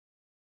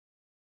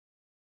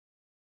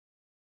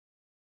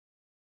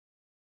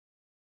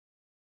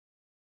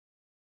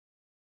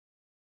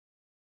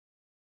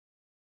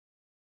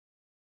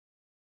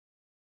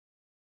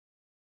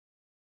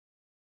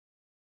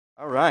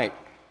All right.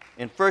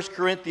 In 1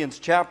 Corinthians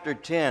chapter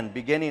 10,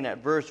 beginning at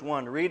verse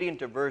 1, reading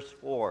to verse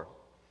 4.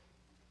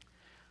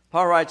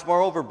 Paul writes,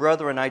 "Moreover,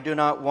 brethren, I do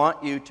not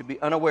want you to be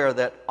unaware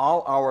that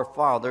all our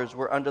fathers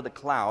were under the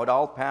cloud,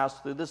 all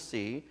passed through the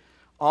sea,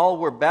 all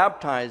were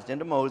baptized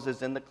into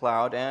Moses in the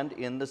cloud and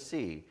in the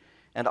sea,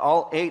 and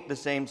all ate the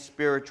same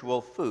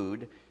spiritual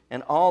food,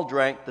 and all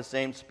drank the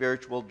same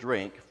spiritual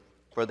drink,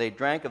 for they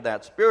drank of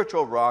that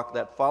spiritual rock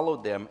that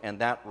followed them, and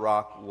that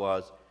rock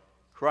was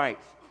Christ."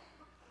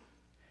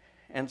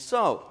 And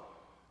so,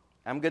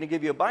 I'm going to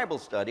give you a Bible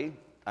study.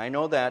 I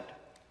know that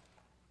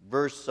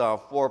verse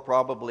 4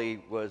 probably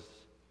was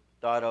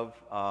thought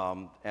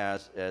of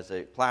as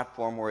a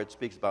platform where it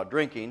speaks about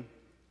drinking,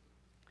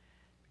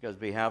 because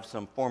we have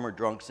some former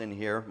drunks in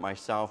here,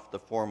 myself the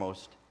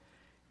foremost.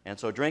 And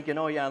so drinking,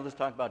 oh yeah, let's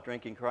talk about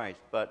drinking Christ.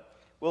 But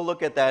we'll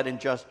look at that in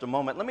just a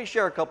moment. Let me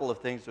share a couple of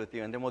things with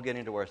you, and then we'll get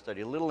into our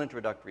study. A little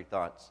introductory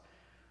thoughts.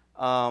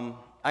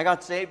 I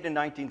got saved in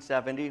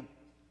 1970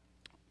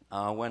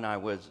 when I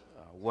was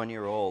 1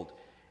 year old.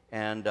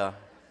 And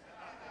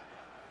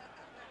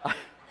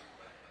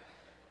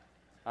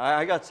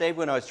I got saved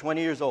when I was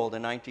 20 years old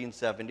in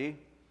 1970.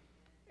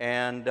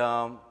 And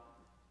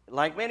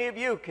like many of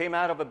you, came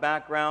out of a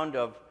background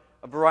of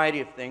a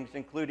variety of things,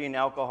 including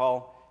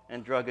alcohol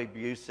and drug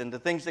abuse and the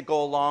things that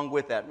go along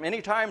with that.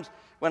 Many times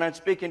when I'm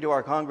speaking to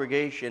our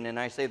congregation and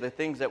I say the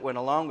things that went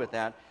along with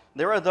that,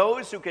 there are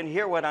those who can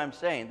hear what I'm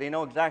saying. They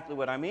know exactly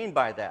what I mean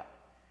by that.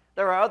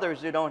 There are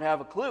others who don't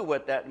have a clue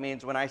what that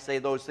means when I say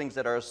those things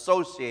that are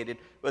associated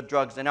with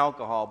drugs and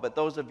alcohol. But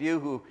those of you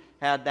who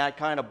had that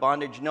kind of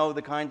bondage know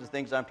the kinds of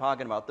things I'm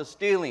talking about. The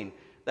stealing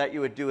that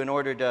you would do in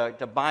order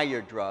to buy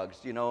your drugs,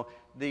 you know,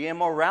 the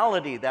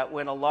immorality that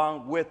went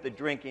along with the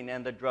drinking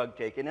and the drug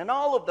taking, and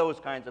all of those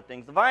kinds of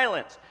things. The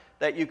violence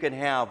that you can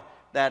have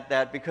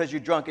that because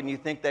you're drunk and you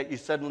think that you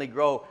suddenly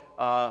grow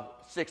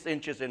 6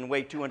 inches and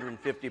weigh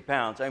 250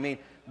 pounds. I mean,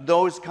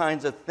 those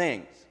kinds of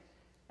things.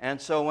 And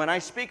so when I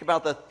speak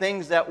about the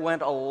things that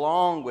went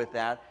along with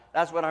that,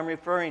 that's what I'm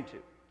referring to.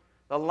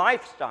 The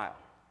lifestyle,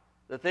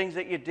 the things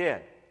that you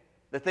did,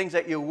 the things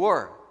that you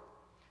were.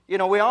 You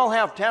know, we all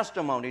have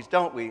testimonies,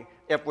 don't we?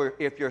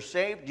 If you're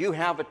saved, you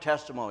have a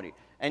testimony.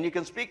 And you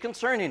can speak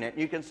concerning it.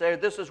 You can say,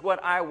 this is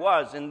what I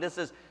was, and this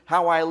is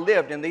how I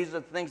lived, and these are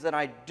the things that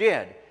I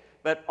did.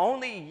 But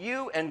only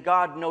you and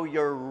God know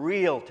your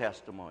real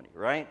testimony,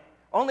 right?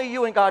 Only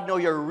you and God know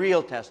your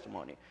real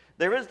testimony.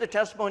 There is the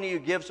testimony you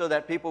give so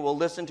that people will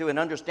listen to and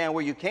understand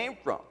where you came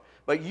from.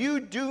 But you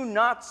do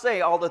not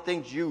say all the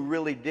things you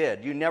really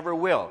did. You never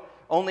will.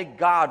 Only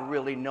God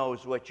really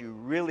knows what you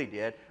really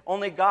did.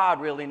 Only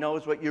God really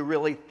knows what you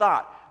really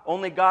thought.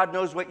 Only God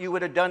knows what you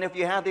would have done if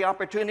you had the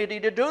opportunity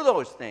to do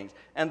those things.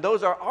 And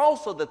those are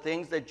also the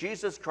things that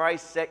Jesus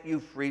Christ set you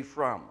free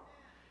from.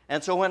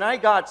 And so when I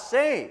got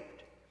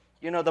saved,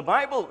 you know, the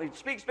Bible, it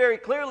speaks very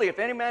clearly, if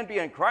any man be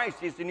in Christ,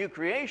 he's a new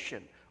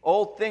creation.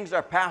 Old things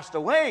are passed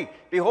away.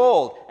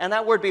 Behold. And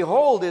that word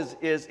behold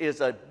is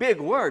a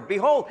big word.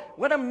 Behold,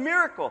 what a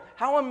miracle.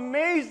 How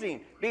amazing.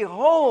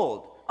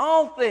 Behold,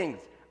 all things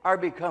are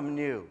become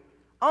new.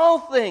 All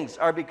things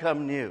are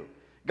become new.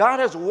 God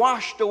has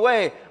washed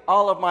away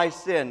all of my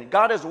sin.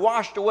 God has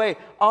washed away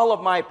all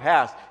of my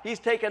past. He's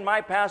taken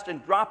my past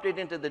and dropped it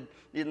into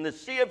in the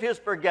sea of His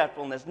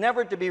forgetfulness,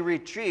 never to be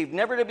retrieved,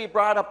 never to be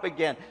brought up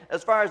again.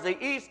 As far as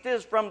the east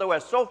is from the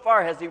west, so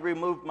far has He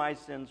removed my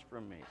sins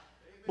from me.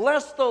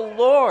 Bless the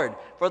Lord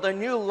for the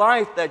new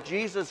life that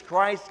Jesus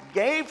Christ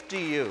gave to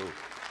you.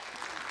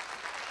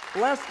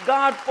 Bless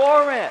God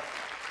for it.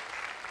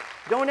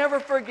 Don't ever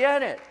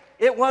forget it.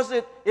 It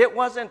wasn't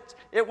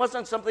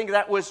something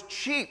that was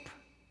cheap.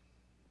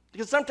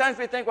 Because sometimes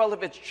we think, well,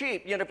 if it's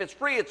cheap, you know, if it's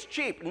free, it's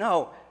cheap.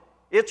 No,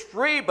 it's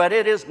free, but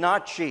it is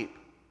not cheap.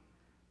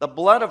 The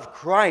blood of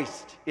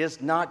Christ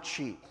is not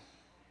cheap.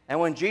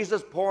 And when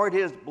Jesus poured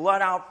His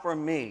blood out for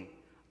me,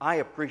 I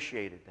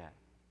appreciated that.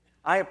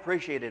 I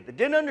appreciated it.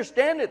 Didn't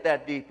understand it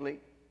that deeply.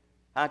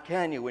 How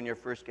can you when you're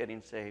first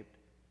getting saved?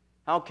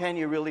 How can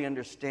you really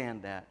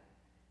understand that?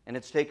 And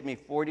it's taken me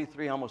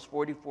 43, almost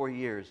 44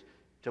 years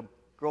to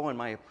grow in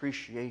my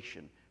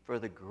appreciation for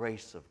the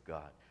grace of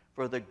God,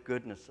 for the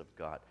goodness of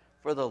God,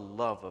 for the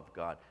love of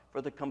God,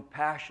 for the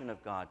compassion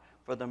of God,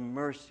 for the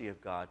mercy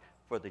of God,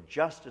 for the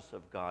justice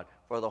of God,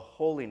 for the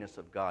holiness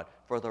of God,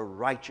 for the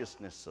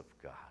righteousness of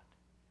God.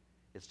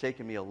 It's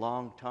taken me a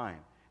long time,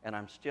 and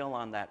I'm still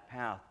on that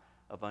path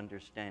of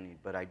understanding.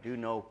 But I do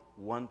know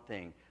one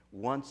thing.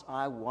 Once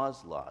I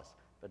was lost,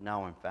 but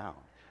now I'm found.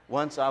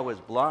 Once I was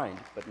blind,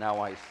 but now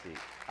I see.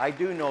 I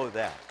do know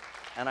that,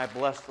 and I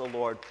bless the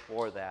Lord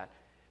for that,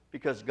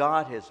 because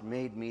God has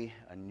made me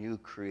a new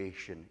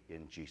creation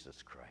in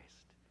Jesus Christ.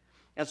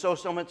 And so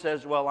someone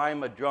says, well,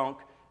 I'm a drunk,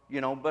 you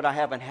know, but I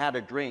haven't had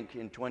a drink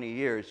in 20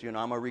 years. You know,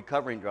 I'm a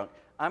recovering drunk.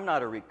 I'm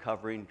not a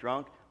recovering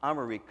drunk. I'm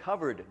a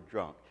recovered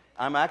drunk.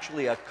 I'm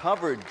actually a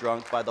covered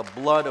drunk by the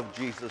blood of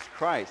Jesus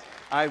Christ.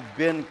 I've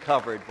been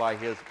covered by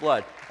His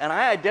blood. And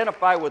I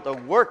identify with the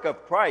work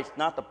of Christ,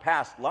 not the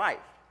past life.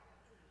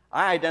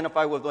 I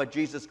identify with what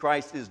Jesus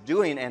Christ is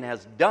doing and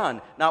has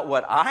done, not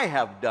what I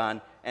have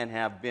done and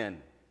have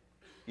been.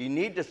 You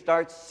need to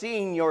start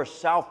seeing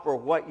yourself for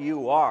what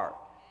you are.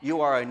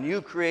 You are a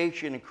new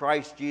creation in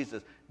Christ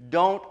Jesus.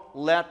 Don't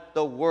let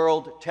the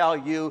world tell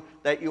you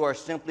that you are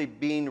simply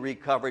being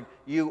recovered.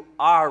 You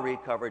are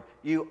recovered.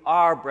 You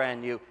are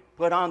brand new.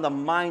 Put on the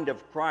mind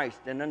of Christ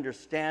and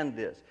understand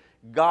this.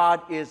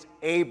 God is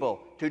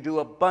able to do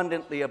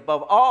abundantly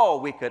above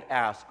all we could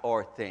ask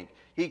or think.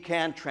 He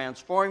can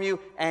transform you,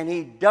 and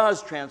He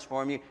does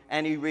transform you,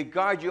 and He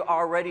regards you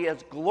already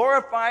as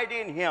glorified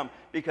in Him,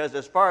 because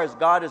as far as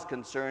God is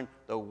concerned,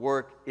 the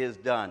work is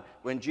done.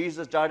 When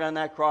Jesus died on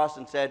that cross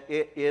and said,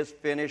 "It is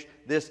finished,"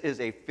 this is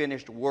a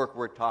finished work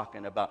we're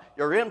talking about.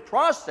 You're in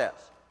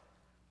process,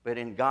 but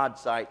in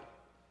God's sight,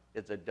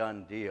 it's a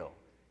done deal.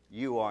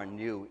 You are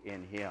new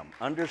in Him.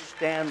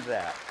 Understand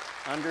that.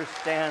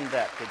 Understand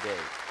that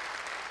today.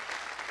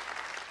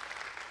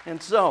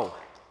 And so,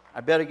 I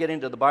better get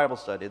into the Bible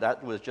study.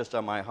 That was just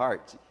on my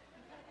heart.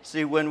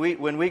 See, when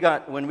I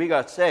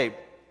got saved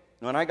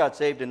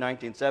in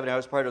 1970, I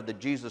was part of the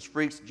Jesus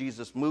Freaks,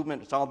 Jesus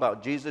movement. It's all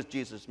about Jesus,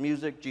 Jesus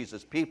music,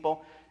 Jesus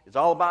people. It's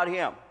all about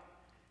Him.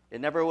 It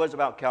never was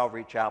about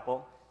Calvary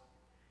Chapel.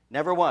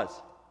 Never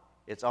was.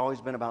 It's always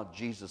been about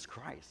Jesus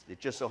Christ. It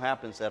just so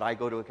happens that I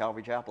go to a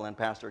Calvary Chapel and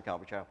pastor a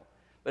Calvary Chapel.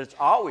 But it's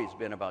always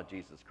been about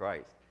Jesus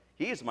Christ.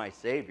 He's my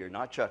Savior,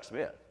 not Chuck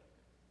Smith.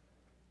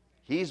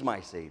 He's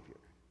my Savior.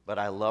 But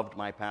I loved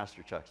my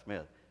pastor, Chuck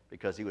Smith,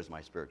 because he was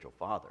my spiritual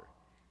father.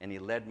 And he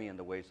led me in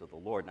the ways of the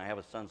Lord. And I have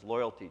a son's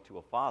loyalty to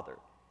a father.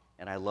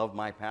 And I love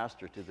my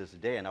pastor to this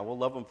day. And I will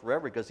love him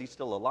forever because he's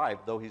still alive.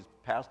 Though he's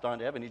passed on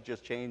to heaven, he's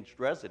just changed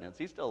residence.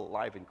 He's still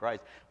alive in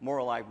Christ, more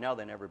alive now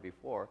than ever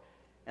before.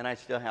 And I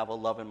still have a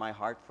love in my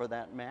heart for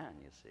that man,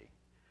 you see.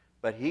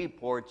 But he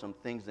poured some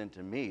things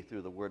into me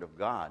through the Word of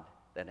God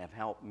that have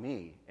helped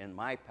me in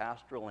my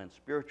pastoral and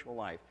spiritual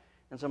life.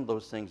 And some of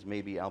those things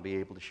maybe I'll be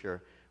able to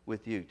share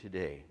with you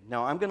today.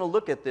 Now, I'm going to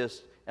look at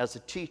this as a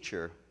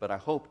teacher, but I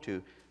hope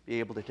to be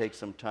able to take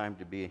some time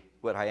to be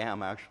what I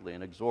am actually,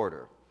 an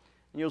exhorter.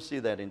 And you'll see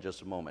that in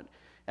just a moment.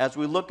 As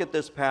we look at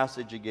this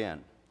passage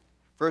again,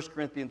 1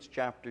 Corinthians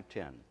chapter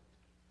 10,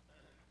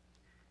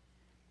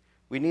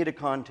 we need a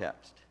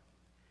context.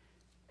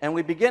 And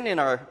we begin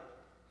our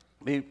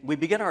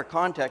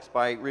context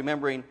by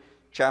remembering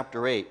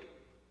chapter 8.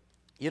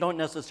 You don't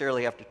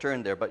necessarily have to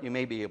turn there, but you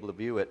may be able to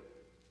view it.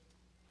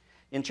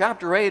 In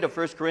chapter 8 of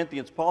 1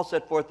 Corinthians, Paul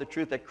set forth the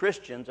truth that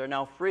Christians are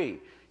now free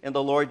in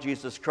the Lord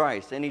Jesus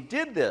Christ. And he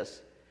did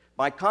this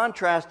by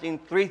contrasting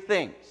three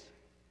things.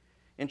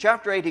 In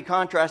chapter 8, he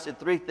contrasted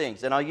three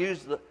things. And I'll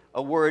use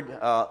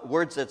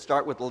words that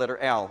start with the letter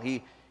L.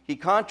 He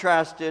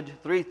contrasted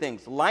three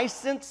things: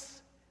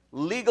 license,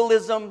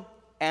 legalism,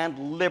 and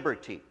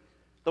liberty.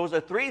 Those are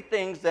three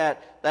things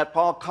that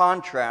Paul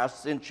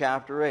contrasts in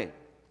chapter 8.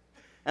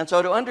 And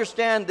so to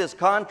understand this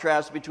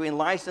contrast between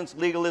license,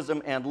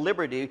 legalism, and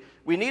liberty,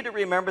 we need to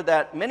remember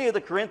that many of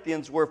the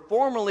Corinthians were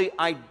formerly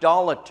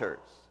idolaters.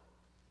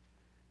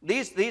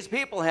 These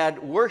people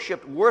had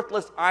worshipped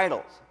worthless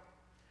idols,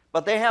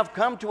 but they have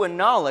come to a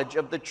knowledge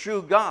of the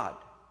true God.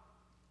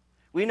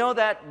 We know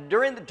that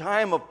during the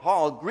time of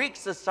Paul, Greek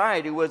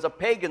society was a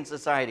pagan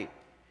society.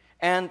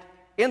 And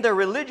in their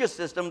religious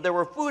system, there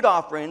were food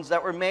offerings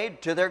that were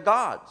made to their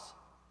gods.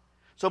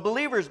 So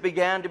believers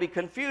began to be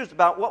confused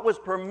about what was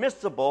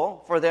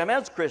permissible for them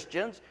as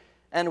Christians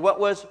and what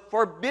was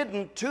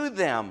forbidden to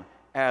them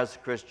as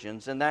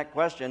Christians. And that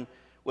question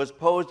was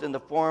posed in the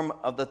form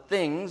of the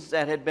things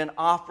that had been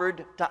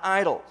offered to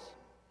idols.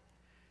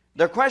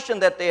 The question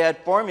that they had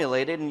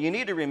formulated, and you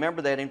need to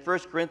remember that in 1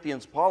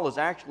 Corinthians, Paul is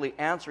actually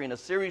answering a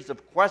series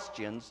of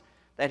questions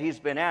that he's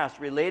been asked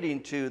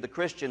relating to the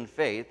Christian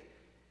faith.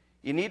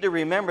 You need to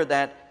remember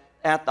that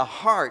at the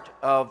heart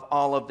of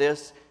all of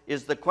this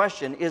is the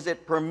question: is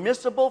it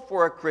permissible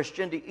for a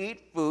Christian to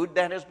eat food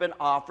that has been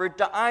offered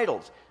to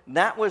idols?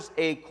 That was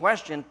a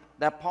question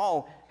that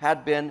Paul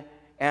had been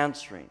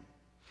answering.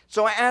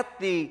 So at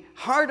the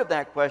heart of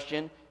that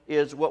question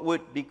is what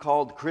would be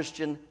called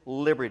Christian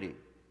liberty.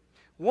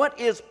 What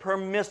is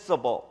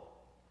permissible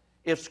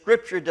if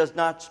Scripture does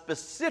not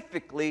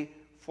specifically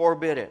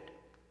forbid it?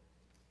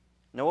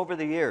 Now, over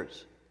the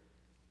years,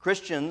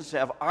 Christians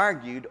have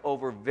argued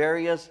over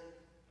various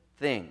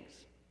things.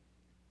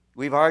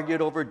 We've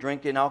argued over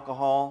drinking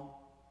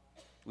alcohol.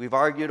 We've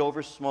argued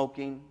over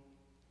smoking.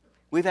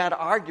 We've had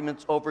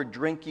arguments over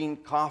drinking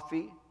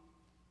coffee,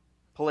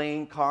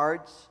 playing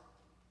cards.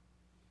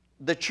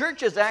 The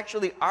church has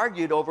actually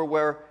argued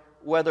over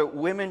whether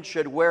women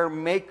should wear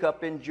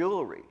makeup and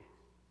jewelry.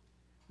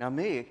 Now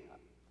me,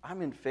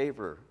 I'm in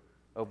favor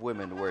of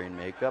women wearing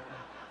makeup,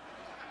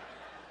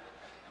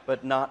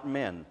 but not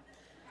men.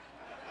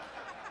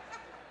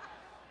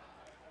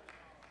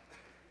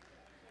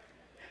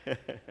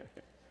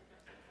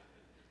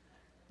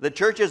 The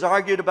church has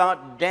argued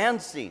about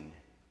dancing,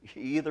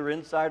 either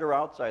inside or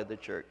outside the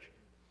church.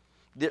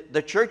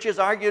 The church has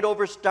argued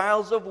over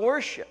styles of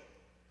worship.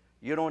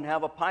 You don't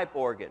have a pipe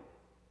organ,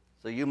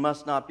 so you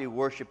must not be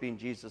worshiping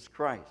Jesus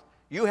Christ.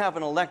 You have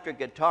an electric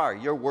guitar,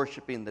 you're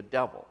worshiping the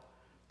devil.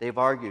 They've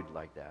argued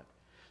like that.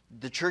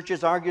 The church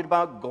has argued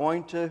about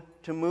going to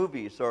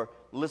movies or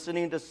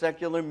listening to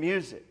secular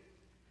music.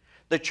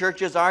 The church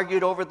has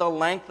argued over the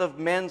length of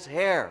men's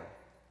hair,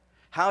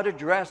 how to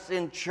dress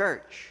in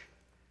church.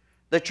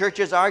 The church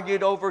has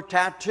argued over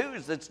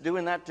tattoos. It's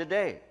doing that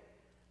today.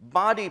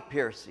 Body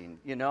piercing,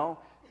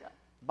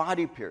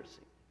 body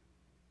piercing.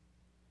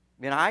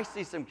 I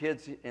see some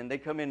kids, and they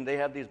come in, they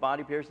have these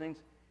body piercings,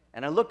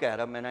 and I look at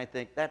them, and I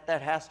think, that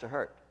has to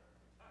hurt.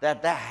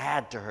 That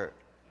had to hurt.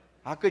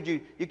 How could you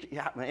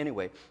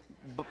anyway,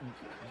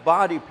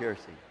 body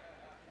piercing.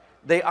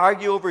 They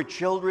argue over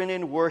children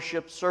in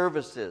worship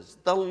services,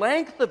 the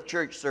length of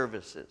church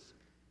services,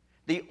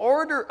 the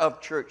order of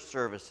church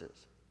services.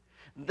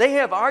 They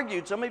have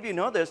argued, some of you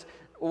know this,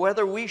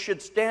 whether we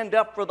should stand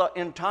up for the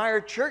entire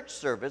church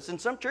service. In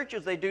some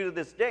churches they do to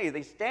this day,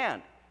 they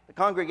stand. The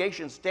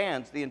congregation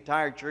stands the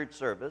entire church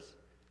service,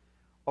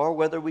 or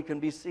whether we can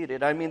be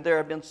seated. There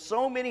have been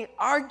so many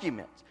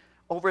arguments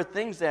over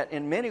things that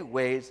in many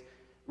ways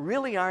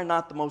really are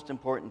not the most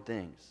important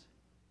things.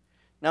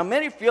 Now,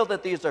 many feel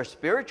that these are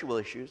spiritual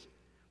issues,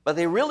 but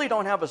they really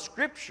don't have a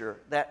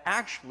scripture that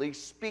actually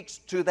speaks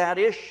to that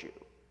issue.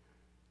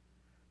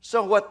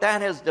 So what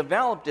that has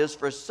developed is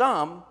for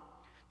some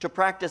to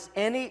practice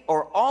any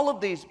or all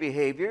of these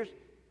behaviors,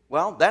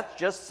 well, that's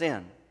just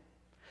sin.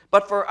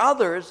 But for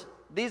others,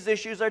 these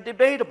issues are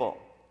debatable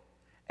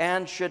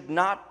and should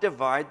not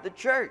divide the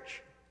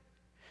church.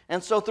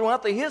 And so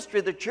throughout the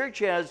history, the church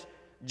has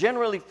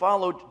generally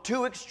followed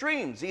two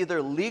extremes,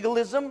 either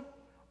legalism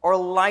or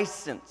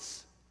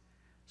license.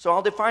 So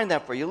I'll define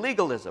that for you.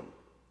 Legalism.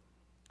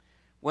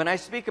 When I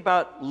speak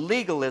about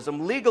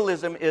legalism,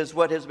 legalism is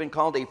what has been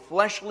called a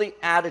fleshly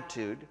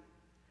attitude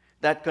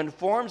that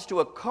conforms to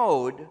a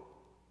code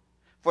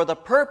for the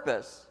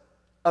purpose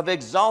of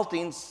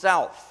exalting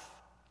self.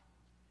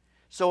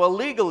 So a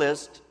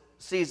legalist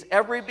sees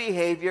every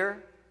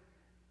behavior,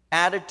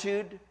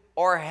 attitude,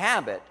 or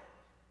habit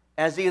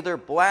as either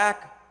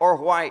black or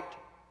white.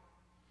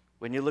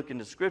 When you look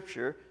into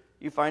Scripture,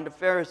 you find the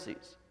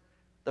Pharisees.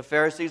 The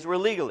Pharisees were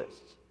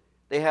legalists.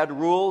 They had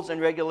rules and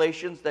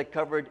regulations that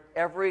covered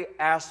every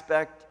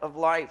aspect of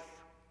life.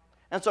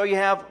 And so you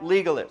have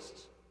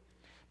legalists.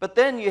 But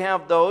then you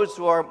have those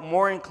who are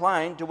more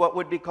inclined to what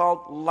would be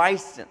called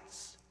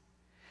license.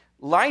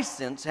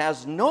 License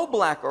has no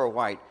black or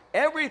white.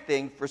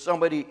 Everything, for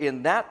somebody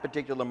in that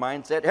particular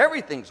mindset,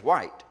 everything's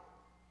white.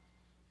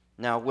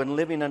 Now, when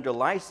living under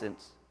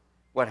license,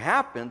 what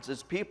happens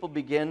is people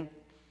begin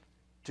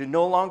to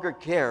no longer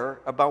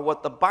care about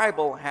what the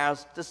Bible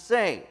has to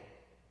say.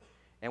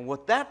 And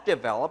what that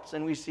develops,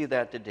 and we see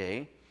that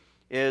today,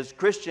 is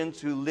Christians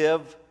who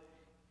live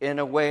in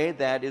a way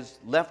that is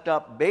left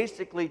up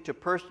basically to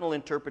personal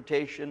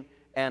interpretation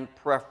and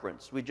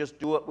preference. We just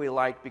do what we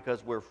like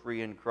because we're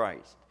free in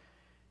Christ.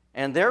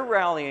 And their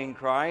rallying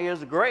cry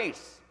is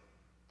grace.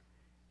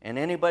 And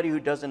anybody who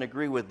doesn't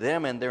agree with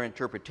them and their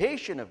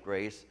interpretation of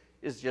grace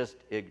is just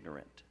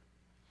ignorant.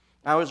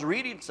 I was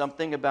reading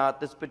something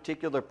about this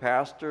particular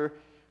pastor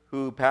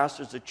who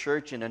pastors a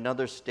church in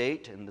another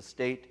state, and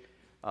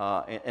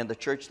the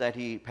church that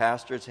he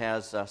pastors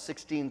has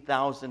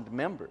 16,000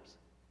 members.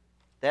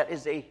 That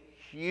is a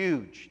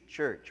huge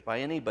church by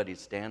anybody's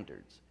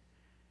standards.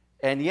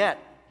 And yet,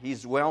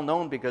 he's well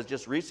known because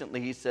just recently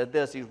he said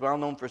this. He's well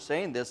known for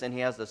saying this, and he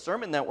has a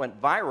sermon that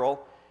went viral.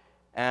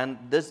 And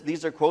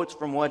these are quotes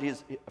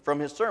from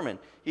his sermon.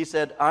 He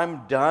said,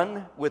 "I'm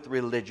done with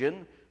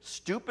religion,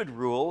 stupid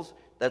rules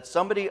that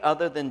somebody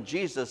other than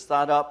Jesus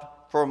thought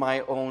up for my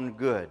own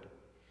good."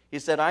 He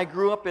said, "I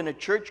grew up in a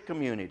church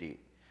community.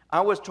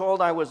 I was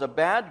told I was a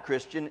bad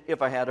Christian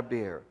if I had a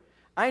beer.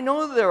 I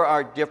know there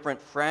are different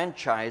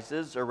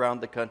franchises around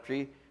the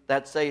country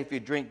that say if you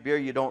drink beer,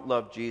 you don't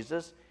love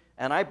Jesus.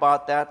 And I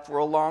bought that for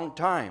a long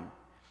time."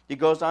 He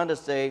goes on to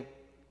say,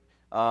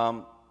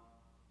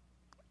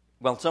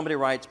 somebody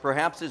writes,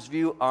 "Perhaps his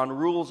view on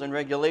rules and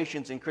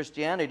regulations in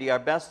Christianity are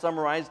best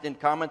summarized in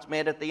comments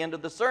made at the end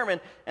of the sermon."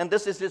 And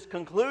this is his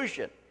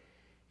conclusion.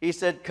 He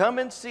said, "Come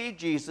and see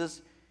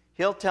Jesus.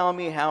 He'll tell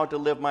me how to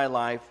live my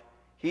life.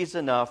 He's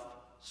enough.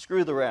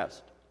 Screw the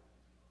rest."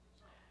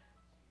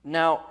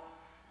 Now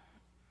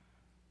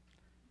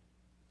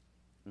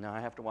I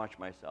have to watch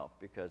myself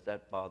because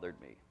that bothered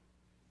me.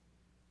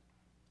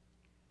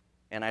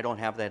 And I don't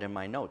have that in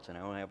my notes, and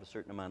I only have a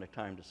certain amount of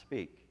time to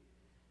speak.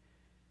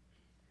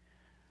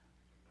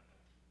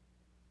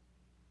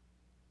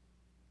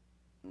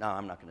 No,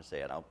 I'm not going to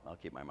say it. I'll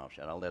keep my mouth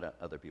shut. I'll let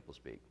other people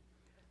speak.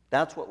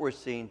 That's what we're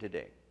seeing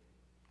today.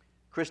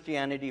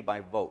 Christianity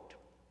by vote.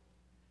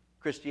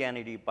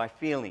 Christianity by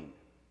feeling.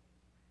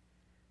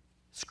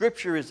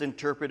 Scripture is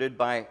interpreted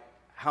by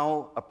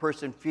how a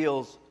person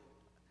feels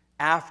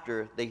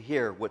after they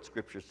hear what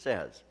Scripture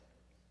says.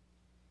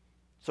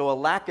 So a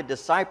lack of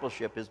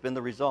discipleship has been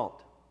the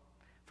result.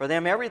 For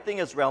them, everything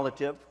is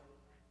relative.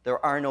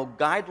 There are no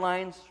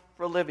guidelines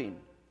for living.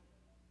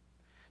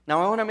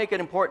 Now, I want to make an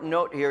important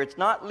note here. It's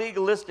not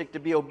legalistic to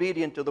be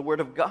obedient to the Word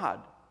of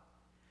God.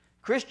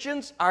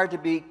 Christians are to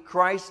be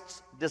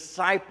Christ's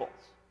disciples,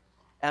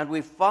 and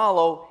we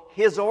follow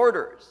His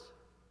orders.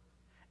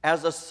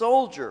 As a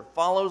soldier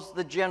follows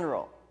the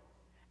general,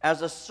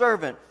 as a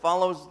servant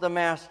follows the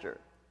master,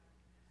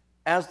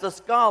 as the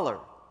scholar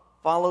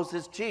follows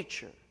his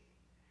teacher,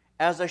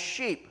 as a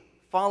sheep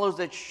follows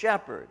its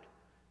shepherd,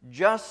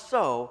 just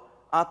so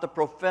ought the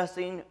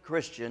professing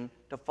Christian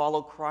to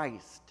follow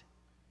Christ.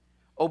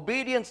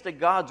 Obedience to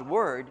God's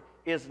word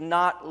is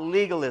not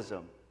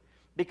legalism,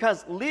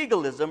 because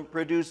legalism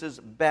produces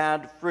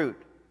bad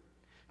fruit.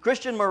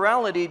 Christian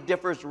morality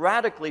differs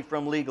radically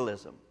from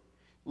legalism.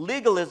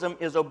 Legalism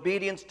is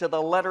obedience to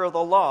the letter of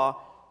the law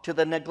to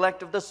the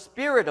neglect of the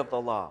spirit of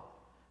the law.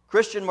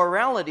 Christian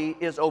morality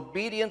is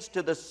obedience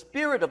to the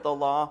spirit of the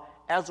law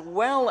as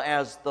well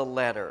as the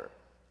letter.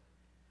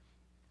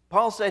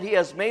 Paul said he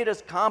has made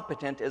us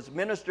competent as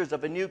ministers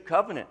of a new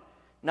covenant,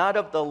 not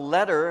of the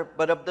letter,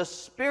 but of the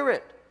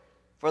Spirit.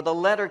 For the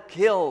letter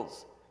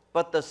kills,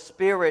 but the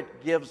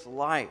Spirit gives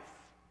life.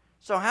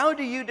 So how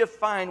do you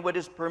define what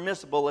is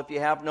permissible if you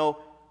have no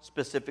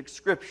specific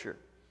scripture?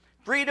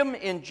 Freedom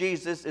in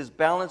Jesus is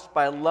balanced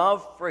by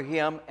love for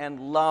Him and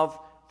love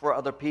for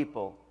other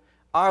people.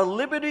 Our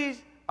liberties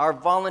are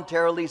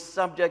voluntarily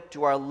subject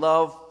to our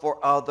love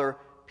for other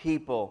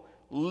people.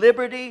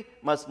 Liberty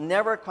must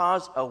never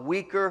cause a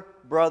weaker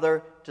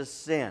brother to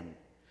sin.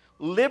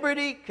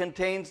 Liberty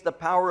contains the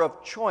power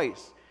of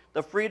choice,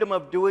 the freedom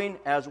of doing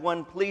as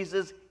one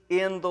pleases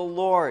in the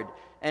Lord.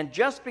 And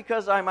just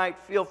because I might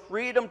feel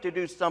freedom to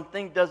do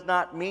something does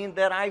not mean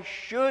that I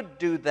should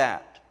do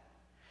that.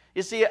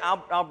 You see,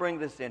 I'll bring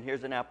this in.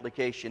 Here's an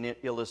application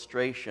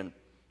illustration.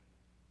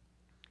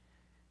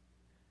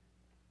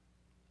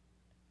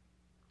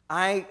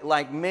 I,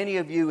 like many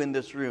of you in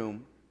this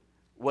room,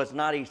 was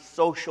not a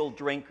social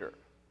drinker.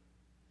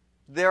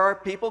 There are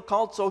people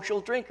called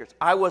social drinkers.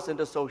 I wasn't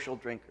a social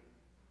drinker.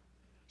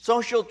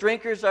 Social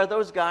drinkers are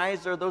those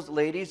guys or those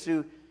ladies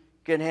who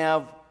can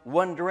have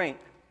one drink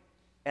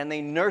and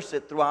they nurse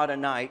it throughout a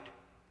night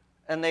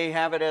and they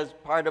have it as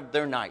part of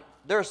their night.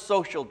 They're a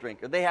social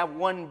drinker. They have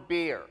one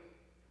beer,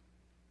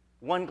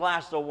 one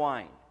glass of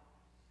wine.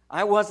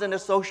 I wasn't a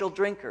social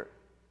drinker.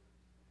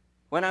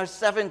 When I was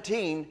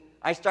 17,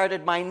 I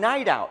started my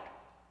night out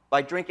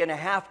by drinking a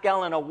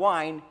half-gallon of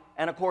wine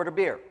and a quart of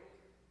beer.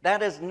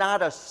 That is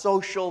not a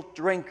social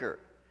drinker.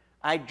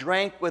 I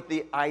drank with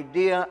the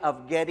idea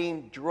of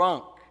getting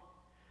drunk.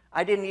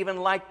 I didn't even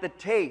like the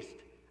taste.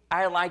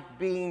 I liked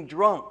being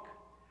drunk.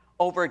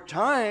 Over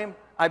time,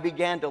 I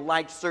began to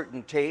like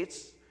certain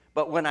tastes,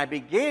 but when I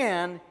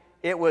began,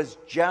 it was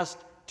just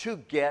to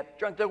get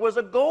drunk. There was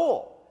a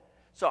goal.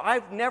 So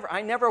I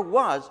never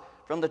was,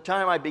 from the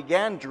time I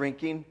began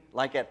drinking,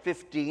 like at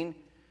 15,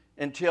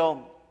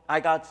 until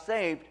I got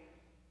saved,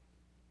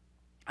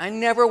 I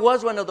never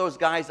was one of those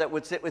guys that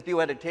would sit with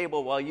you at a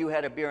table while you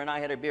had a beer and I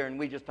had a beer and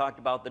we just talked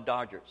about the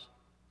Dodgers.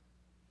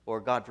 Or,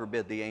 God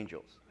forbid, the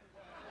Angels.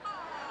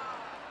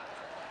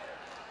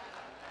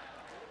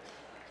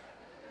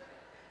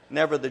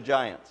 Never the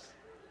Giants.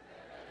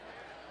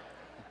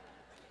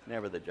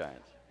 Never the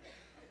Giants.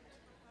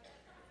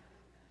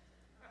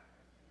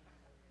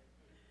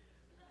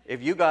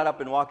 If you got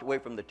up and walked away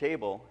from the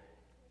table,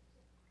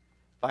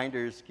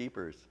 finders,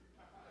 keepers.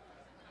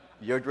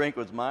 Your drink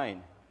was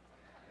mine.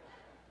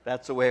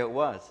 That's the way it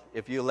was.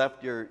 If you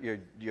left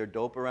your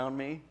dope around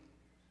me,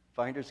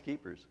 finders,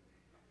 keepers.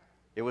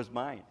 It was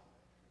mine.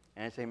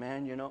 And I say,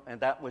 man, you know, and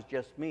that was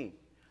just me.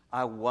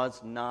 I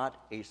was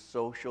not a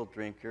social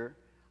drinker.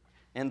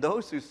 And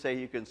those who say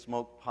you can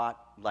smoke pot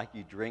like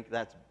you drink,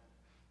 that's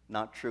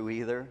not true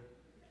either.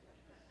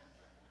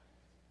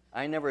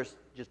 I never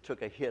just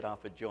took a hit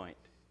off a joint.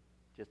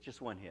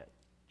 Just one hit.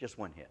 Just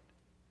one hit.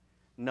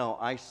 No,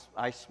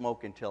 I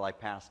smoked until I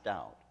passed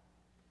out.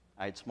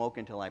 I'd smoke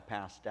until I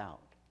passed out.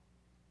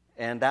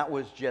 And that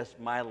was just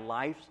my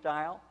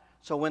lifestyle.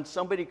 So when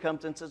somebody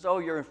comes and says, oh,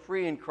 you're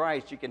free in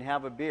Christ, you can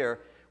have a beer,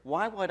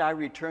 why would I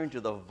return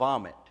to the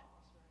vomit?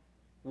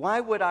 Why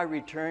would I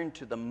return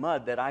to the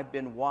mud that I've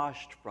been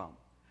washed from?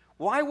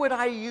 Why would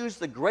I use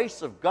the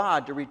grace of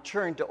God to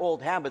return to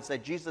old habits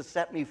that Jesus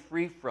set me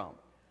free from?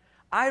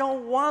 I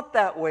don't want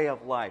that way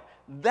of life.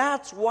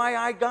 That's why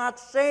I got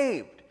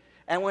saved.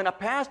 And when a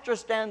pastor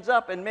stands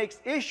up and makes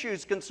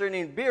issues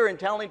concerning beer and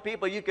telling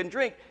people you can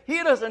drink,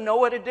 he doesn't know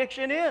what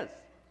addiction is.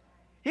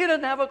 He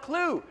doesn't have a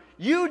clue.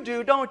 You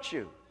do, don't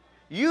you?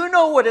 You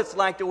know what it's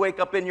like to wake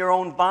up in your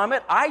own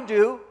vomit. I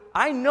do.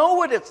 I know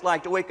what it's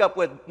like to wake up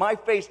with my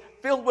face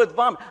filled with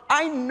vomit.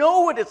 I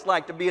know what it's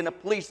like to be in a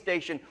police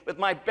station with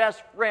my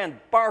best friend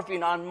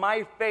barfing on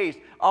my face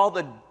all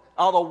the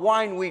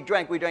wine we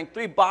drank. We drank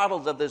 3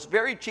 bottles of this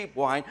very cheap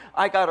wine.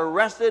 I got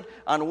arrested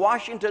on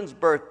Washington's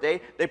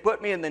birthday. They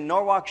put me in the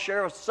Norwalk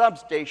Sheriff's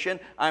substation.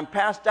 I'm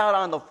passed out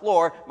on the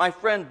floor. My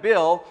friend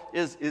Bill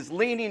is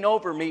leaning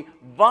over me,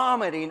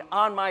 vomiting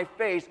on my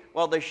face,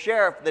 while the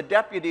sheriff, the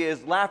deputy,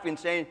 is laughing,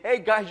 saying, hey,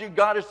 guys, you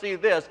got to see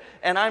this.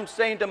 And I'm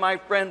saying to my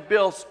friend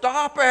Bill,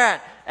 stop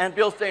it. And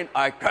Bill's saying,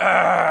 I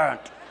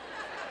can't.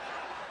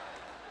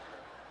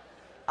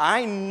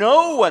 I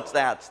know what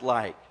that's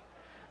like.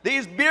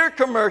 These beer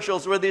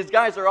commercials where these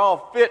guys are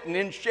all fit and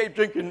in shape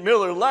drinking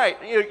Miller Lite,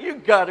 you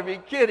got to be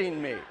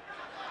kidding me.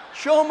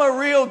 Show them a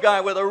real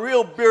guy with a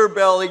real beer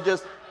belly,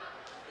 just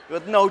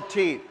with no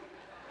teeth.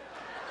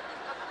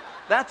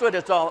 That's what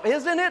it's all,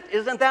 isn't it?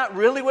 Isn't that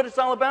really what it's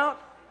all about?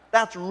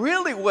 That's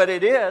really what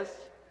it is.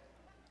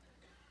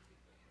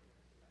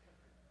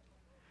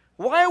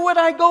 Why would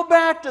I go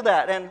back to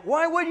that? And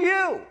why would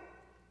you?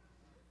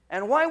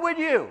 And why would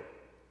you?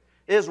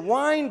 Is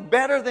wine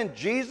better than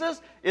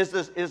Jesus? Is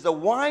the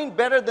wine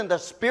better than the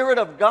Spirit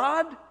of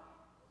God?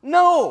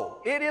 No,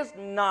 it is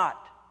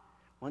not.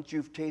 Once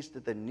you've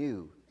tasted the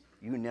new,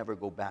 you never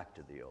go back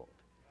to the old.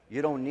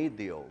 You don't need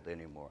the old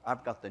anymore.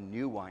 I've got the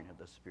new wine of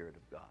the Spirit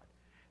of God.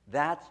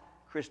 That's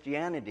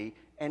Christianity.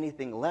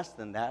 Anything less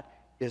than that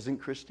isn't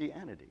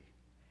Christianity.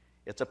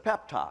 It's a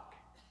pep talk.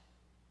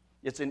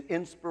 It's an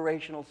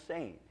inspirational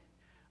saying.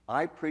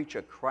 I preach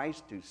a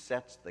Christ who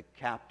sets the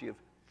captive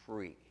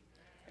free.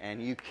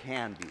 And you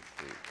can be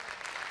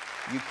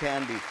free. You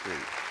can be free.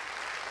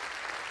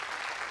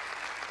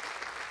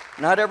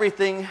 Not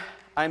everything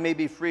I may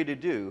be free to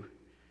do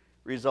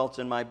results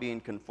in my being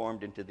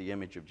conformed into the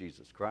image of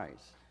Jesus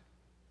Christ.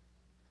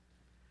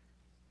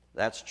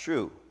 That's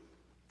true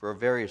for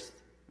various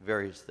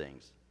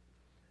things.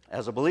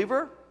 As a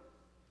believer,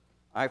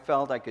 I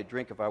felt I could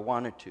drink if I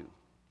wanted to.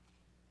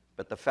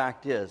 But the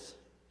fact is,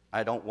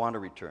 I don't want to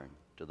return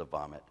to the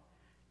vomit.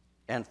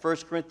 And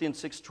 1 Corinthians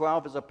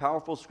 6:12 is a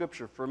powerful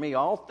scripture for me.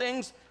 All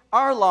things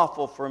are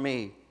lawful for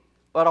me,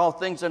 but all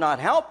things are not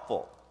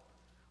helpful.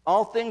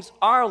 All things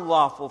are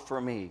lawful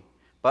for me,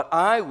 but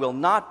I will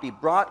not be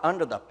brought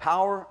under the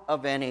power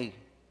of any.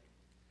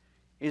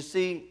 You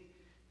see,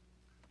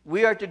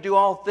 we are to do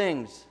all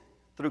things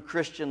through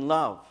Christian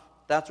love.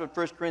 That's what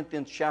 1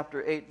 Corinthians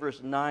chapter 8,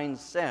 verse 9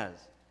 says.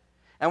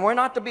 And we're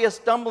not to be a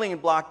stumbling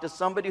block to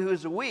somebody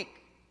who's weak.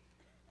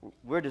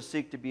 We're to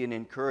seek to be an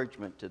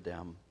encouragement to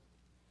them.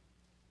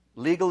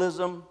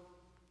 Legalism,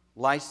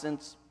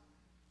 license,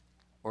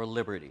 or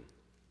liberty.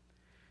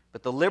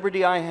 But the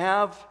liberty I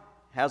have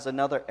has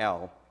another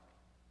L.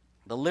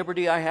 The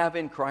liberty I have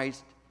in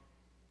Christ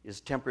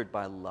is tempered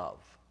by love.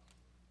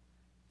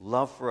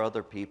 Love for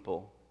other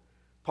people.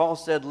 Paul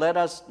said, let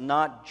us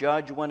not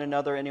judge one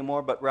another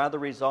anymore, but rather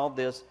resolve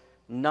this,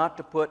 not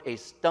to put a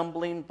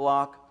stumbling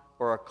block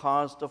or a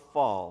cause to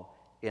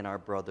fall in our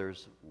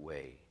brother's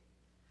way.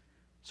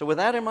 So with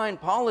that in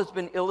mind, Paul has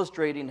been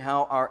illustrating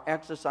how our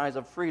exercise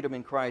of freedom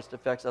in Christ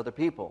affects other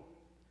people.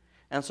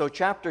 And so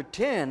chapter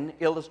 10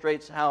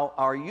 illustrates how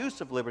our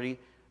use of liberty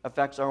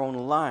affects our own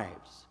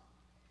lives.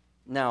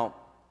 Now,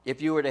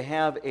 if you were to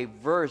have a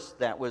verse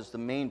that was the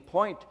main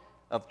point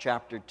of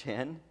chapter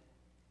 10,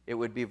 it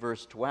would be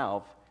verse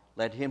 12.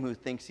 Let him who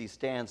thinks he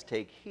stands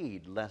take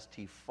heed lest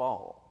he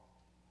fall.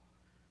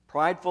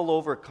 Prideful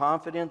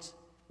overconfidence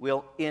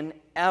will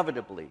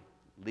inevitably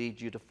lead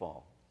you to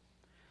fall.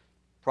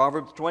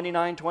 Proverbs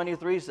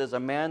 29:23 says, a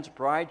man's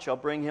pride shall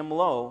bring him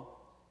low,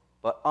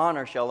 but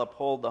honor shall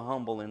uphold the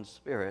humble in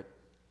spirit.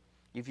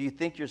 If you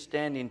think you're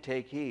standing,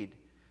 take heed.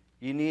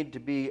 You need to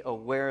be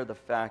aware of the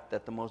fact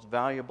that the most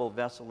valuable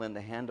vessel in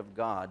the hand of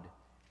God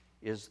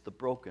is the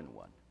broken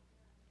one.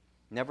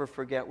 Never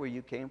forget where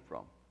you came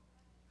from.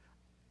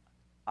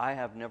 I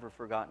have never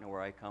forgotten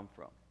where I come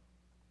from.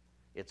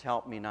 It's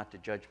helped me not to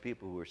judge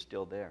people who are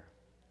still there.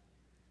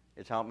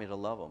 It's helped me to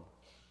love them.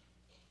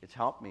 It's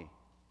helped me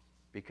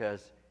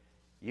because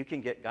you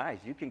can get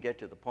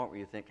to the point where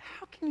you think,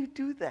 how can you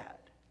do that?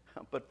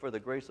 But for the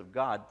grace of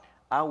God,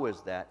 I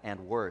was that and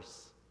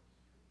worse.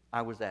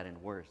 I was that and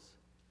worse.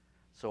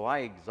 So I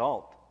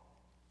exalt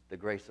the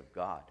grace of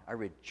God. I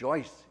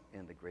rejoice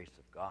in the grace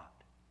of God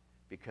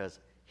because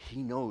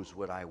he knows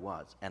what I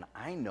was, and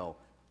I know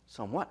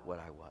somewhat what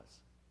I was.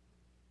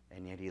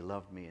 And yet he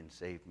loved me and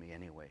saved me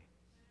anyway.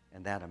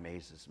 And that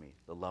amazes me.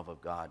 The love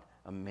of God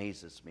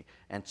amazes me.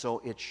 And so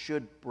it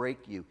should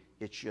break you.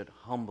 It should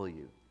humble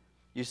you.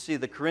 You see,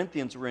 the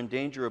Corinthians were in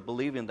danger of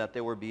believing that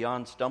they were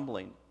beyond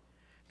stumbling.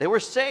 They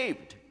were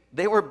saved.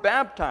 They were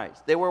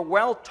baptized. They were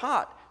well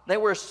taught. They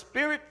were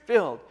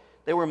spirit-filled.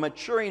 They were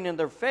maturing in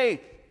their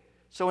faith.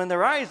 So in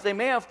their eyes, they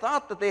may have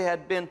thought that they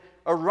had been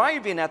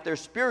arriving at their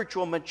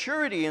spiritual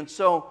maturity. And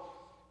so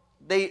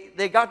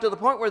they got to the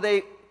point where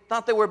they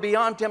thought they were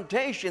beyond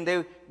temptation.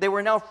 They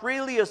were now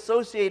freely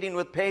associating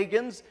with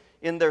pagans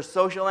in their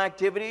social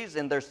activities,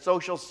 in their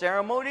social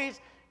ceremonies.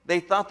 They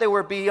thought they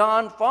were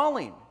beyond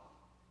falling.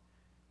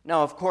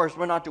 Now, of course,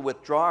 we're not to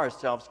withdraw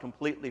ourselves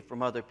completely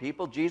from other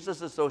people.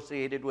 Jesus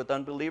associated with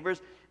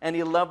unbelievers, and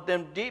he loved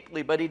them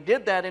deeply. But he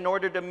did that in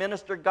order to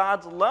minister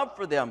God's love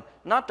for them,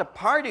 not to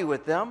party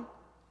with them.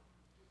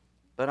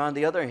 But on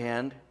the other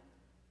hand,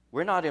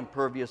 we're not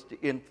impervious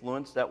to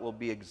influence that will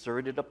be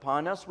exerted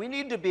upon us. We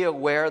need to be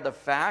aware of the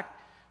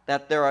fact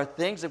that there are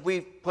things, if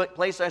we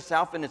place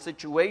ourselves in a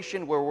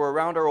situation where we're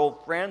around our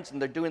old friends and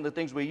they're doing the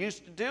things we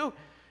used to do,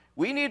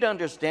 we need to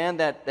understand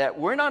that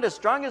we're not as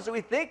strong as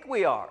we think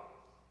we are.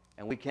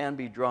 And we can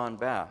be drawn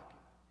back.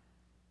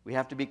 We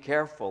have to be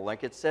careful.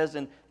 Like it says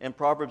in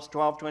Proverbs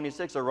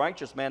 12:26, a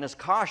righteous man is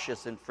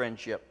cautious in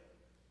friendship.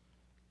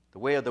 The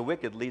way of the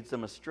wicked leads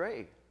them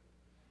astray.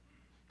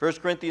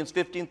 1 Corinthians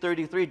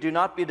 15:33, do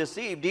not be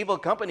deceived. Evil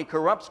company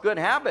corrupts good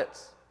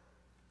habits.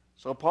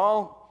 So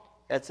Paul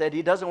had said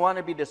he doesn't want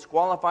to be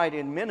disqualified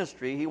in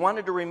ministry. He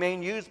wanted to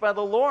remain used by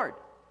the Lord.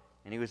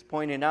 And he was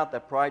pointing out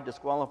that pride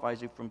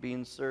disqualifies you from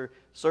being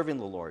serving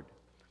the Lord.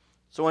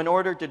 So in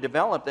order to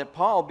develop that,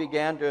 Paul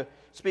began to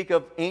speak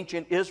of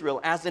ancient Israel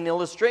as an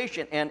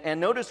illustration.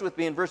 And notice with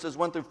me in verses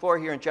 1 through 4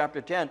 here in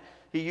chapter 10,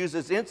 he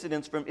uses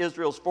incidents from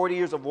Israel's 40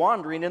 years of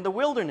wandering in the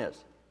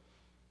wilderness.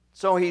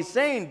 So he's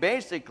saying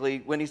basically,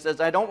 when he says,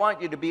 I don't want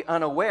you to be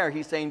unaware,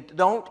 he's saying,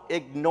 don't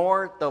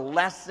ignore the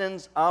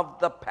lessons of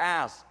the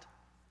past.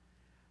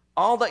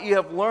 All that you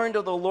have learned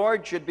of the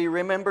Lord should be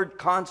remembered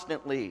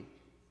constantly.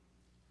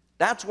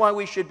 That's why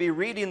we should be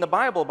reading the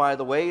Bible, by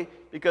the way,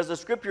 because the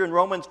scripture in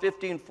Romans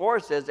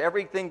 15:4 says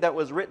everything that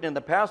was written in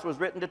the past was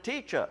written to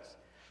teach us,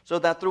 so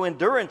that through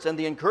endurance and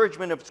the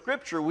encouragement of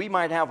scripture we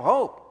might have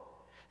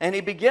hope. And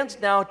he begins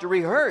now to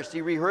rehearse.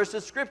 He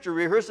rehearses scripture,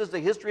 rehearses the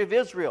history of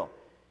Israel,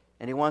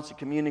 and he wants to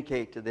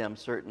communicate to them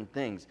certain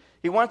things.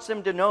 He wants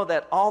them to know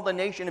that all the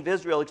nation of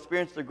Israel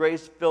experienced the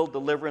grace-filled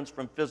deliverance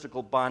from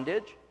physical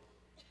bondage.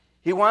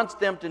 He wants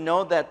them to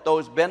know that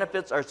those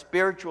benefits are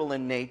spiritual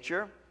in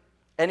nature.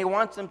 And he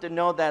wants them to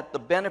know that the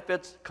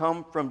benefits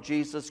come from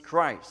Jesus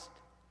Christ.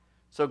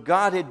 So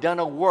God had done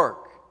a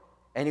work,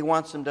 and he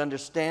wants them to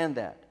understand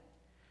that.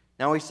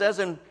 Now he says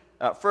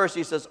first,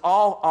 he says,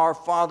 all our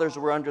fathers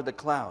were under the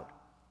cloud.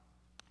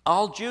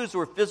 All Jews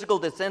were physical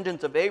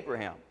descendants of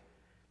Abraham.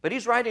 But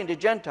he's writing to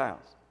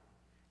Gentiles.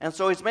 And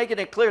so he's making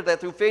it clear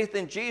that through faith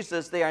in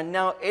Jesus, they are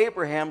now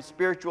Abraham's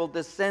spiritual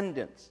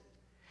descendants.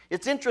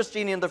 It's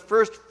interesting, in the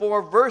first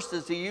 4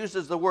 verses, he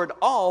uses the word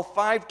all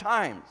 5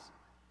 times.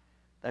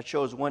 That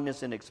shows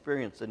oneness in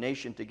experience. The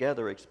nation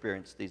together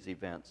experienced these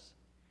events.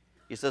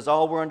 He says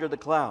all were under the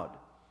cloud,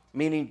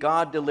 meaning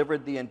God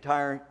delivered the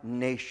entire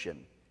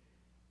nation,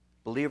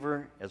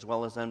 believer as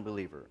well as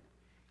unbeliever.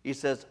 He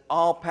says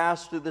all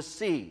passed through the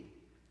sea.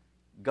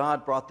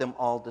 God brought them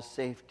all to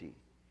safety.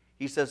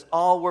 He says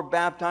all were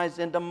baptized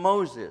into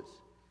Moses.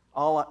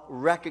 All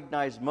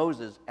recognized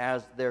Moses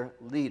as their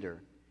leader.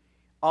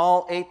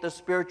 All ate the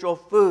spiritual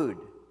food,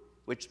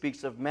 which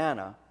speaks of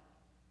manna,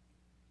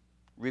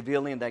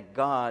 revealing that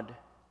God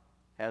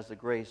has the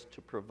grace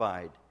to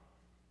provide.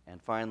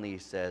 And finally, he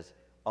says,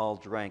 all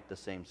drank the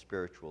same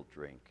spiritual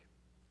drink.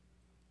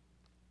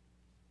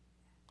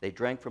 They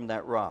drank from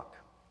that rock.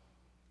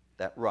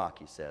 That rock,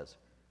 he says,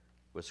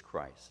 was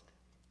Christ.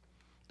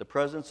 The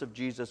presence of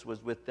Jesus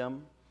was with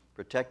them,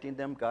 protecting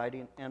them,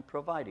 guiding, and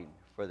providing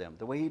for them,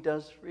 the way he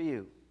does for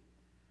you.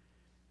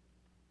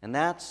 And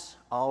that's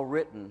all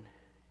written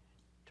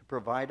to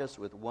provide us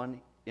with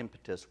one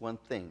impetus, one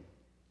thing.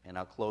 And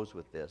I'll close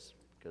with this,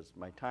 because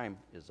my time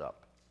is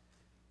up.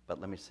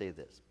 But let me say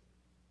this.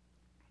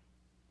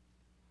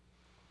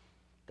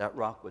 That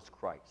rock was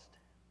Christ.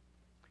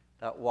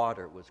 That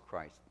water was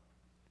Christ.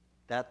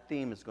 That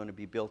theme is going to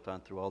be built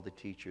on through all the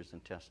teachers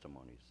and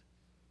testimonies.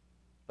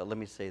 But let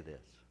me say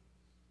this.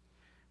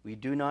 We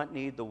do not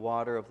need the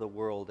water of the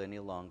world any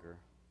longer,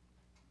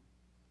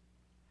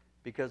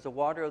 because the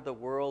water of the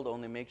world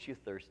only makes you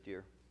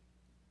thirstier.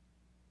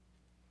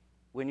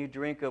 When you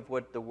drink of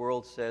what the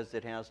world says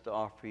it has to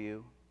offer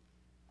you,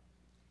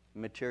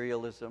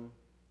 materialism,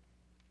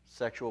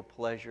 sexual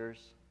pleasures,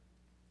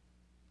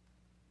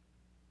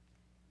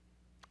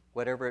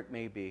 whatever it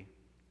may be,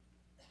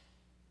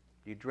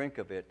 you drink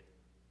of it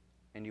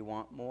and you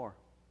want more.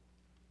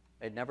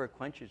 It never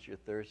quenches your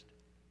thirst,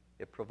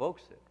 it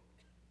provokes it.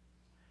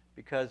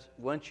 Because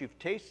once you've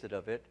tasted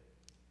of it,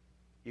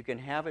 you can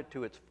have it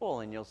to its full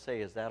and you'll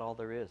say, is that all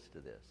there is to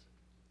this?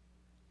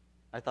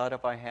 I thought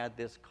if I had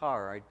this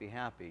car, I'd be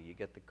happy. You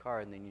get the car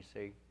and then you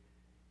say,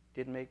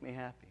 didn't make me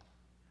happy.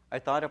 I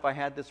thought if I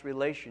had this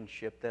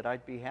relationship that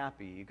I'd be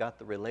happy. You got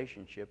the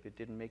relationship, it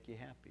didn't make you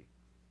happy.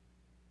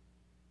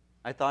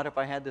 I thought if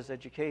I had this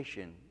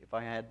education, if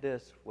I had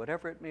this,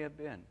 whatever it may have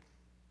been,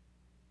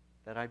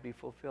 that I'd be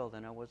fulfilled,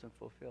 and I wasn't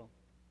fulfilled.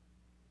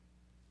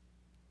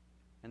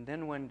 And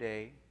then one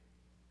day,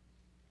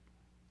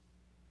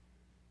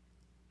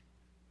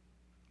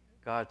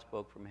 God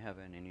spoke from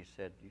heaven and he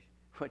said,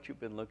 what you've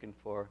been looking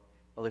for,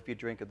 well, if you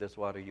drink of this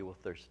water, you will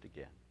thirst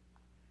again.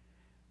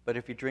 But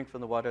if you drink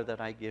from the water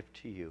that I give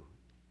to you,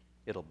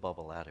 it'll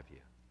bubble out of you.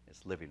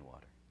 It's living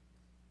water.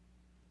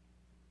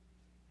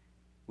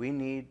 We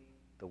need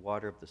the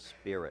water of the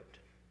Spirit.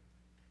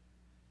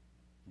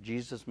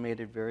 Jesus made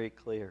it very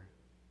clear.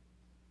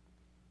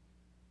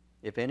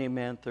 If any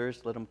man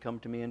thirst, let him come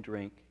to me and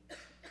drink.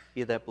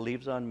 He that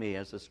believes on me,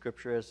 as the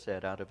scripture has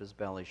said, out of his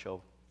belly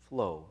shall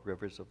flow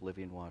rivers of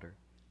living water.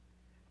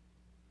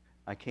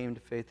 I came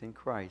to faith in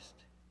Christ,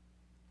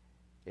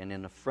 and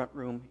in a front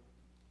room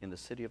in the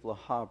city of La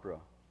Habra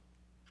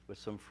with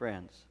some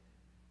friends,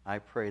 I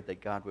prayed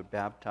that God would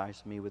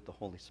baptize me with the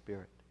Holy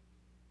Spirit.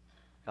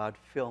 God,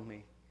 fill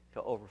me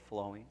to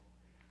overflowing.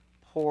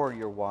 Pour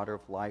your water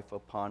of life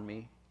upon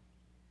me.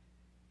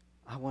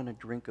 I want to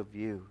drink of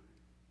you.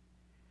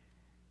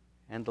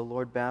 And the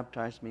Lord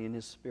baptized me in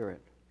his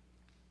Spirit.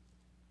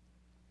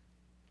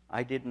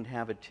 I didn't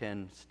have a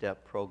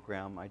 10-step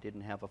program. I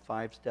didn't have a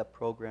 5-step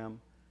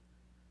program.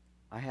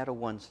 I had a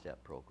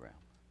 1-step program.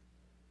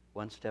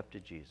 one step to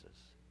Jesus.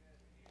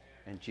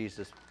 And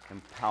Jesus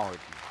empowered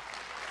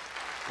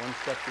you. One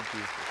step to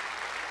Jesus.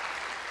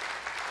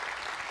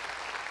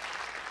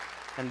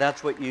 And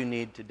that's what you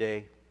need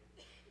today.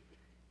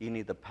 You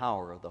need the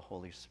power of the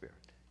Holy Spirit.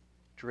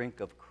 Drink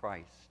of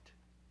Christ.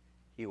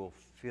 He will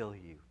fill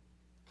you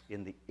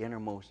in the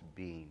innermost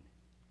being.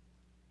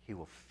 He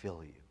will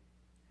fill you.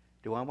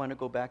 Do I want to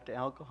go back to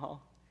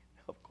alcohol?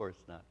 Of course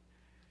not.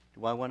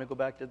 Do I want to go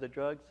back to the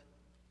drugs?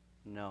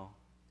 No.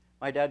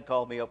 My dad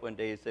called me up one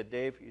day. He said,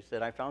 Dave, he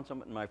said, I found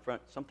something in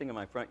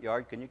my front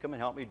yard. Can you come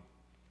and help me?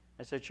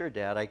 I said, sure,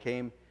 Dad. I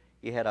came.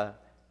 He had a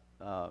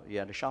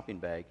shopping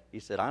bag. He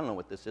said, I don't know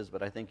what this is,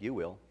 but I think you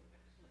will.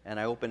 And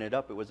I opened it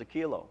up. It was a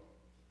kilo.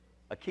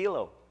 A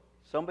kilo.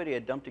 Somebody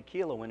had dumped a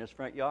kilo in his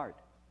front yard.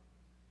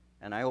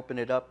 And I opened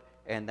it up,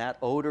 and that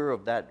odor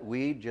of that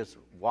weed just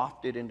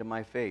wafted into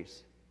my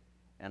face.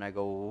 And I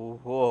go,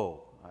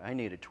 whoa, I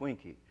need a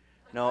Twinkie.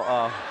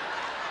 No,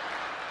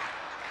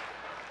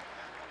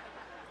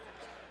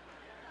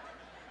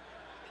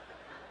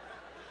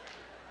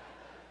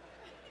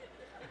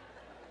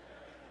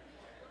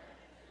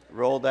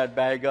 rolled that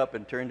bag up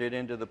and turned it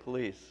into the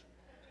police.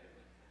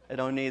 I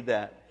don't need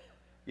that.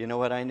 You know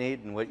what I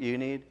need and what you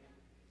need?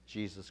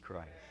 Jesus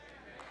Christ.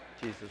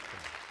 Jesus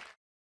Christ.